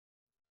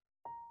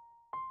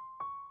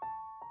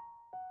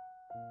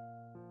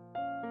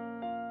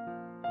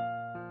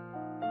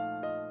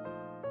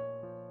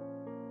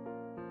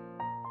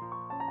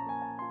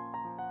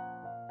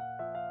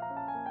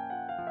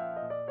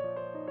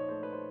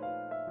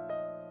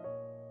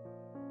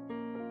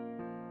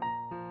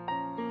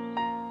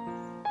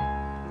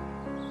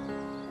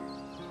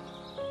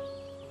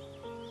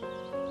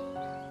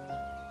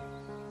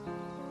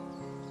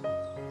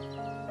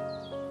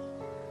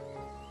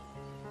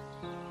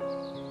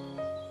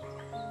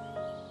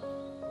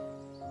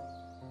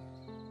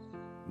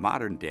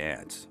Modern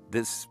dance,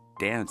 this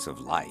dance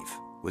of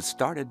life, was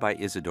started by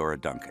Isadora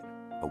Duncan,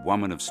 a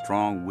woman of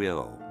strong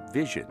will,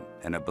 vision,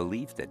 and a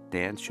belief that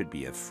dance should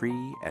be a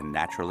free and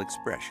natural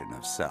expression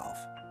of self.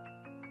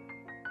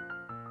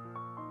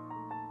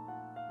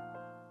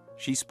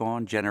 She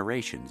spawned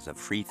generations of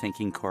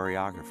free-thinking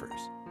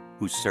choreographers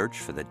who searched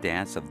for the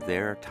dance of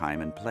their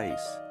time and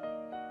place.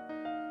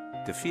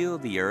 To Feel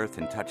the Earth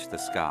and Touch the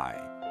Sky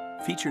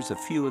features a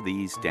few of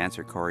these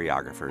dancer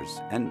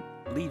choreographers and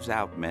leaves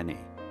out many.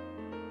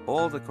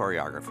 All the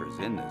choreographers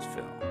in this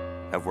film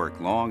have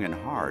worked long and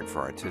hard for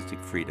artistic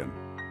freedom.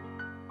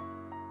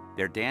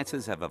 Their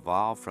dances have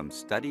evolved from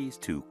studies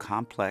to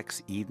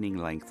complex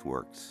evening-length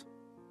works.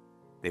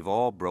 They've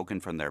all broken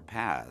from their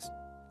past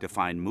to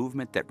find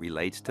movement that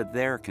relates to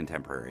their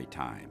contemporary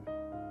time.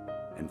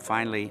 And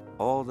finally,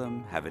 all of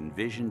them have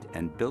envisioned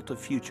and built a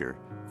future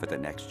for the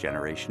next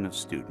generation of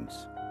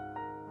students.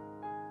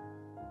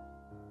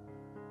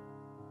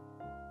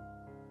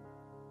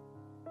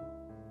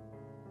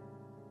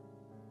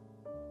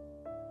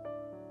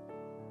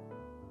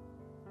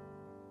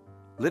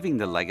 Living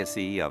the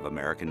legacy of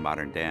American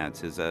modern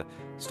dance is a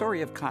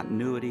story of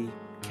continuity,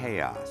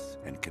 chaos,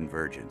 and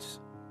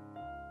convergence.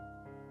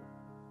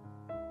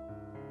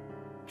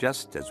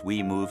 Just as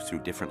we move through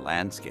different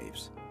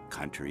landscapes,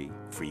 country,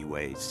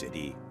 freeway,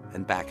 city,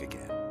 and back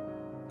again,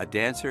 a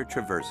dancer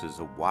traverses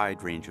a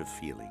wide range of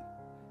feeling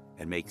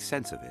and makes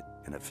sense of it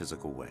in a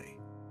physical way.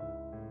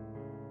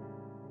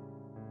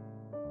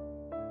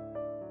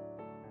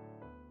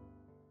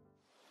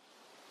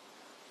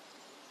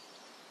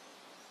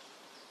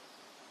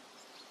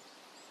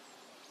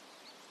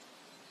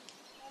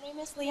 My name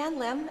is Leanne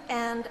Lim,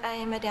 and I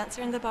am a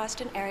dancer in the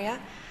Boston area.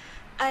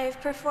 I've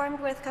performed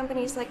with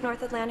companies like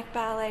North Atlantic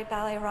Ballet,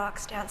 Ballet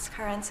Rocks, Dance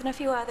Currents, and a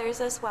few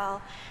others as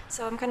well.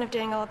 So I'm kind of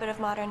doing a little bit of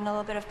modern and a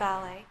little bit of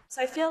ballet.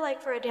 So I feel like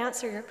for a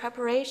dancer, your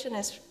preparation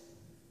is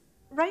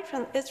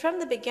from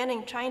the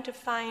beginning, trying to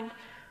find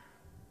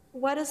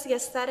what is the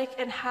aesthetic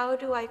and how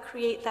do I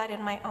create that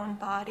in my own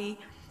body,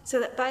 so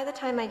that by the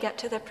time I get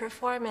to the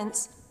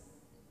performance,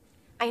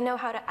 I know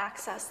how to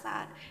access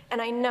that,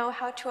 and I know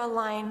how to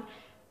align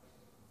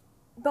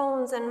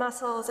bones and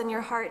muscles and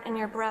your heart and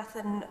your breath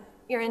and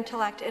your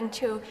intellect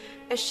into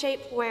a shape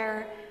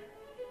where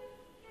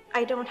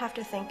I don't have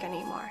to think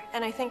anymore.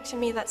 And I think to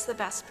me that's the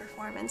best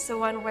performance, the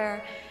one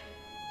where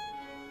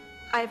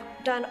I've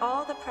done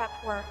all the prep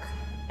work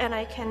and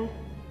I can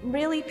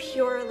really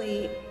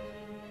purely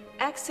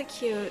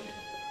execute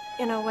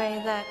in a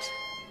way that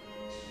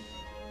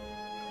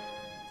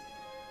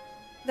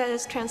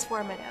is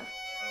transformative.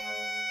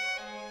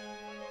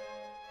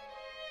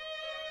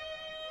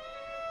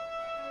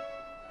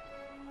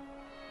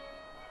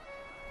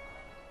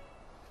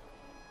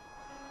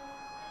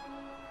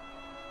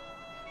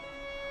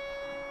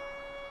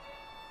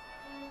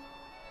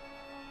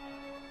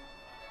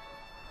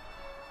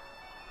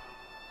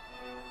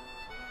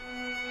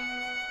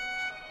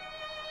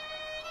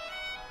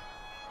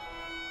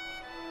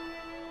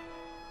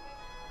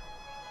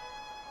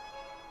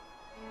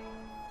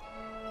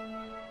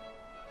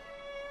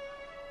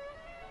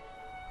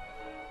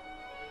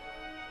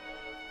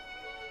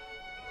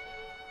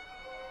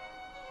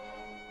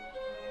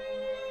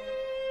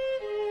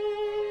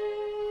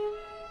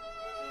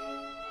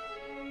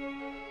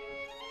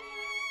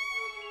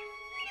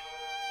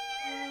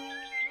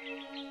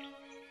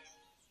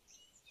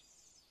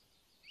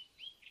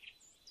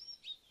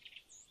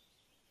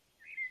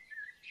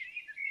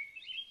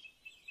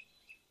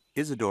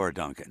 Isadora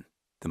Duncan,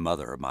 the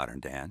mother of modern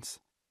dance,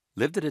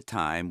 lived at a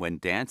time when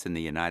dance in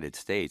the United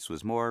States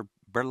was more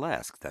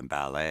burlesque than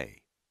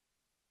ballet.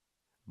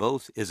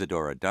 Both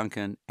Isadora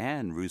Duncan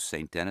and Ruth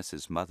St.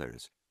 Denis's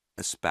mothers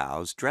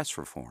espoused dress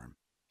reform,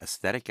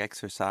 aesthetic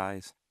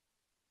exercise,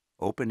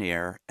 open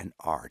air, and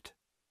art.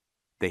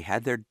 They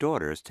had their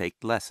daughters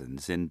take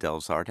lessons in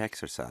Delsarte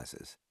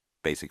exercises,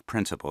 basic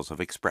principles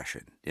of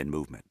expression in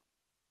movement.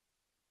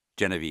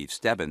 Genevieve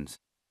Stebbins,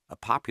 a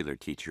popular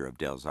teacher of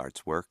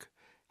Delsarte's work,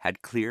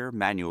 had clear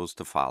manuals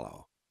to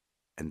follow,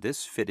 and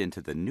this fit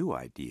into the new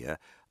idea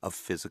of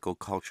physical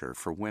culture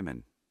for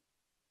women.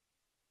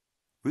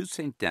 Ruth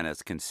St.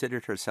 Denis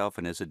considered herself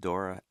and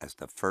Isadora as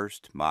the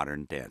first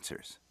modern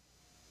dancers.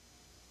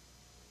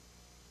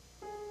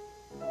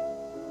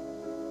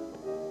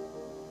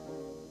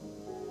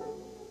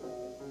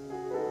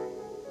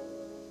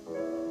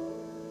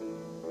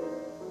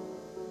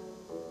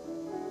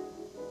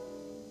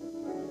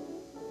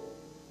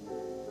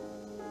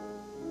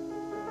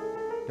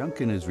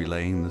 Duncan is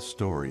relaying the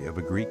story of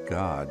a Greek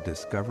god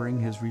discovering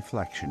his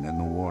reflection in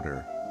the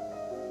water.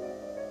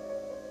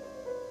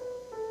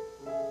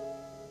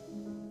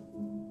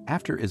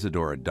 After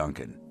Isadora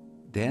Duncan,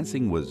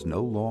 dancing was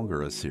no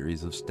longer a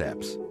series of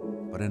steps,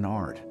 but an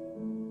art,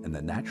 and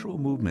the natural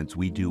movements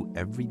we do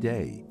every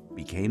day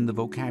became the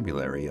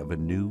vocabulary of a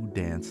new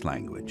dance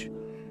language.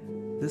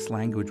 This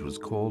language was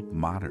called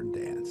modern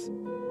dance,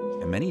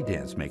 and many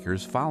dance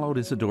makers followed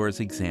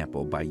Isadora's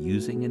example by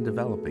using and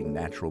developing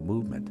natural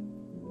movement.